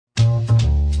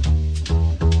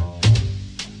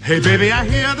Hey baby, I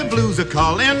hear the blues are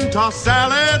calling, tossed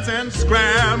salads and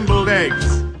scrambled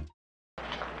eggs.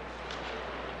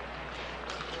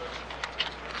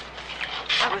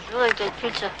 That was really good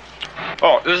pizza.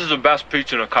 Oh, this is the best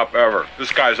pizza in a cup ever.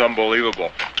 This guy's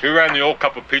unbelievable. He ran the old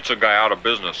cup of pizza guy out of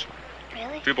business.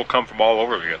 Really? People come from all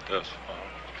over to get this.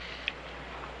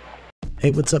 Hey,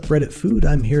 what's up Reddit food?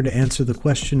 I'm here to answer the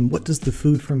question, what does the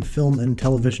food from film and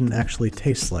television actually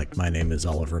taste like? My name is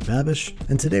Oliver Babish,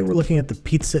 and today we're looking at the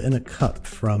pizza in a cup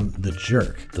from The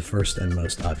Jerk. The first and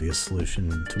most obvious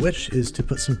solution to which is to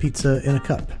put some pizza in a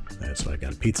cup. So I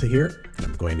got a pizza here, and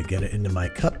I'm going to get it into my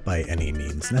cup by any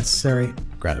means necessary.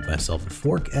 Grab myself a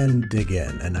fork and dig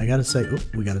in. And I gotta say, oh,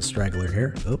 we got a straggler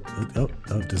here.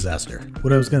 Oh, disaster.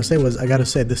 What I was gonna say was, I gotta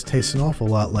say this tastes an awful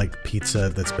lot like pizza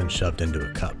that's been shoved into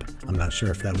a cup. I'm not sure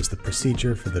if that was the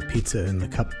procedure for the pizza in the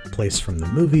cup place from the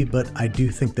movie, but I do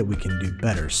think that we can do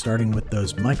better, starting with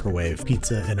those microwave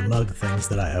pizza in a mug things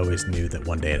that I always knew that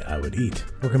one day I would eat.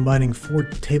 We're combining 4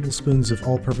 tablespoons of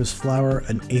all-purpose flour,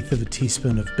 an 1/8 of a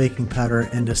teaspoon of baking powder,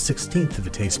 and a 1/16 of a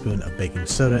teaspoon of baking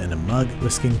soda in a mug,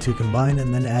 whisking to combine,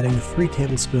 and then adding 3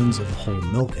 tablespoons of whole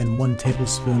milk and 1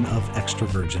 tablespoon of extra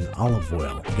virgin olive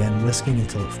oil. Again, whisking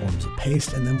until it forms a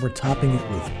paste, and then we're topping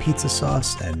it with pizza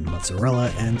sauce and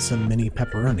mozzarella and some mini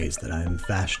pepperonis that I'm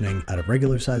fashioning out of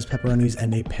regular sized pepperonis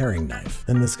and a paring knife.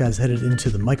 Then this guy's headed into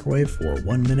the microwave for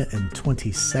 1 minute and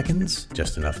 20 seconds,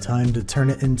 just enough time to turn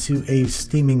it into a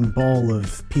steaming ball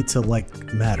of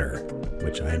pizza-like matter,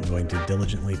 which I am going to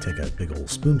diligently take a big old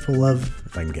spoonful of,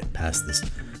 if I can get past this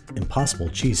impossible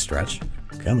cheese stretch.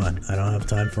 Come on, I don't have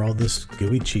time for all this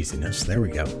gooey cheesiness. There we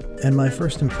go. And my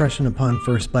first impression upon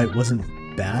first bite wasn't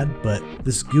bad, but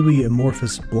this gooey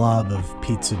amorphous blob of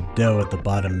pizza dough at the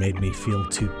bottom made me feel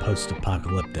too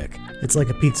post-apocalyptic. It's like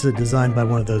a pizza designed by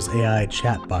one of those AI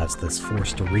chatbots that's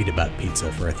forced to read about pizza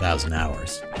for 1,000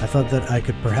 hours. I thought that I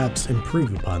could perhaps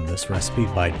improve upon this recipe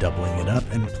by doubling it up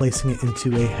and placing it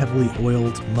into a heavily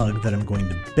oiled mug that I'm going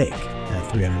to bake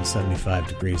at 375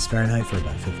 degrees Fahrenheit for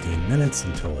about 15 minutes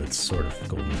until it's sort of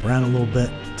golden brown a little bit.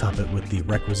 Top it with the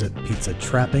requisite pizza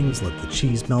trappings, let the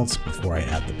cheese melt before I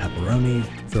add the pepperoni,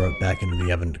 throw it back into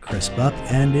the oven to crisp up,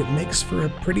 and it makes for a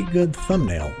pretty good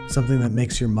thumbnail. Something that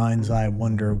makes your mind's eye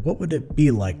wonder, what would it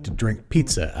be like to drink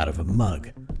pizza out of a mug?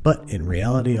 But in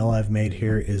reality, all I've made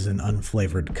here is an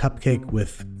unflavored cupcake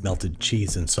with melted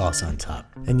cheese and sauce on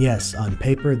top. And yes, on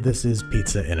paper, this is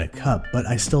pizza in a cup, but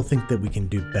I still think that we can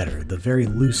do better. The very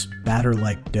loose,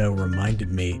 batter-like dough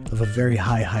reminded me of a very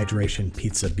high hydration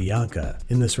pizza bianca.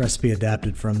 In this recipe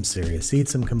adapted from Serious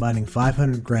Eats, I'm combining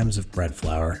 500 grams of bread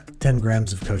flour, 10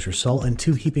 grams of kosher salt, and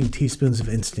 2 heaping teaspoons of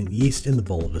instant yeast in the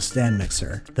bowl of a stand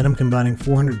mixer. Then I'm combining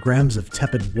 400 grams of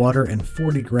tepid water and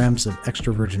 40 grams of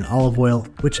extra virgin olive oil,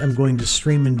 which I'm going to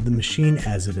stream into the machine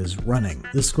as it is running.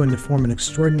 This is going to form an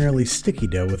extraordinarily sticky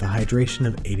dough with a hydration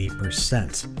of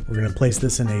 80%. We're going to place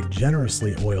this in a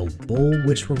generously oiled bowl,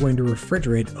 which we're going to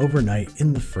refrigerate overnight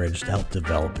in the fridge to help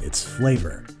develop its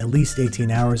flavor. At least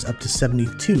 18 hours, up to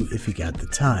 72 if you got the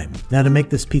time. Now to make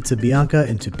this pizza bianca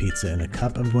into pizza in a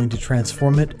cup, I'm going to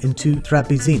transform it into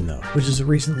trapezzino, which is a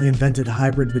recently invented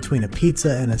hybrid between a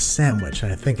pizza and a sandwich,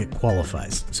 and I think it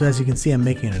qualifies. So as you can see, I'm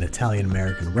making an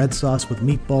Italian-American red sauce with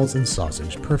meatballs and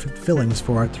sausage, perfect fillings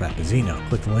for our trapezzino.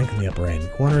 Click the link in the upper right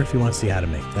hand corner if you want to see how to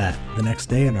make that. The next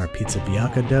day, and our pizza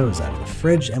bianca dough is out of the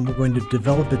fridge, and we're going to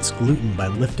develop its gluten by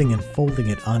lifting and folding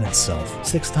it on itself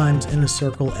 6 times in a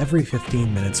circle every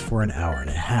 15 minutes for an hour and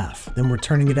a half. Then we're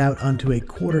turning it out onto a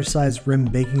quarter-size rim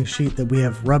baking sheet that we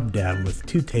have rubbed down with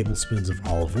 2 tablespoons of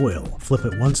olive oil. Flip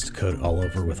it once to coat it all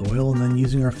over with oil, and then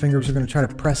using our fingers we're going to try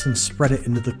to press and spread it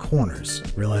into the corners.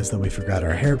 Realize that we forgot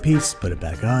our hairpiece, put it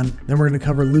back on. Then we're going to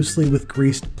cover loosely with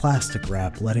greased plastic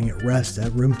wrap, letting it rest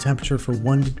at room temperature for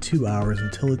 1 to 2 hours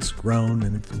until it's grown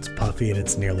and it's puffy and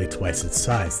it's nearly twice its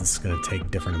size. This is going to take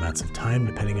different amounts of time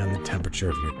depending on the temperature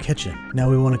of your kitchen. Now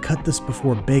we want to cut this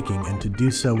before baking, and to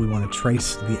do so we want to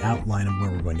trace the outline of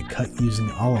where we're going to cut using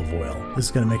olive oil. This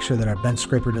is going to make sure that our bench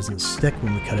scraper doesn't stick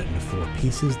when we cut it into 4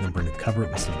 pieces. Then we're going to cover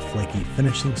it with some flaky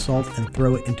finishing salt and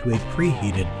throw it into a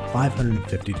preheated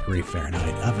 550 degree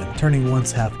Fahrenheit oven, turning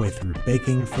once halfway through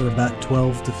baking for about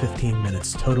 12 to 15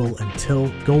 minutes total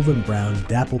until golden brown,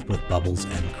 dappled with bubbles,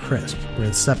 and crisp. We're going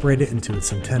to separate it into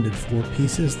its intended 4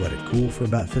 pieces, let it cool for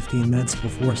about 15 minutes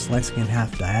before slicing in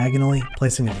half diagonally,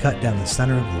 placing a cut down the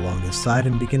center of the longest side,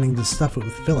 and beginning to stuff it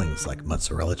with fillings like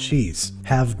mozzarella cheese.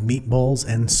 Have meatballs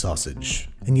and sausage.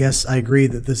 And yes, I agree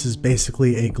that this is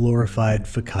basically a glorified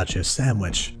focaccia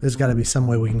sandwich. There's gotta be some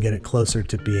way we can get it closer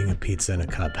to being a pizza in a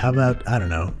cup. How about, I don't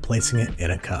know, placing it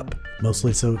in a cup?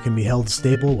 Mostly so it can be held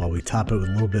stable while we top it with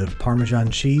a little bit of Parmesan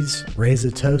cheese, raise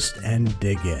a toast, and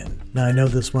dig in. Now I know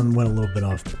this one went a little bit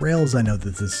off the rails. I know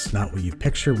that this is not what you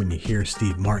picture when you hear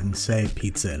Steve Martin say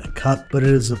pizza in a cup, but it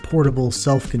is a portable,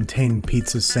 self-contained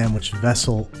pizza sandwich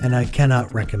vessel, and I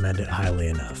cannot recommend it highly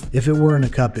enough. If it were in a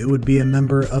cup, it would be a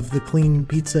member of the Clean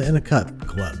Pizza in a Cup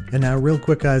Club. And now real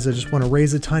quick guys, I just want to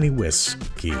raise a tiny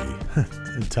whiskey.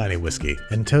 A tiny whiskey.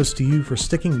 And toast to you for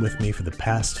sticking with me for the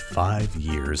past 5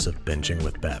 years of binging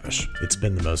with Babish. It's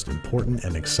been the most important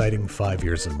and exciting 5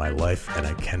 years of my life, and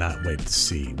I cannot wait to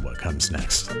see what comes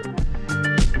next.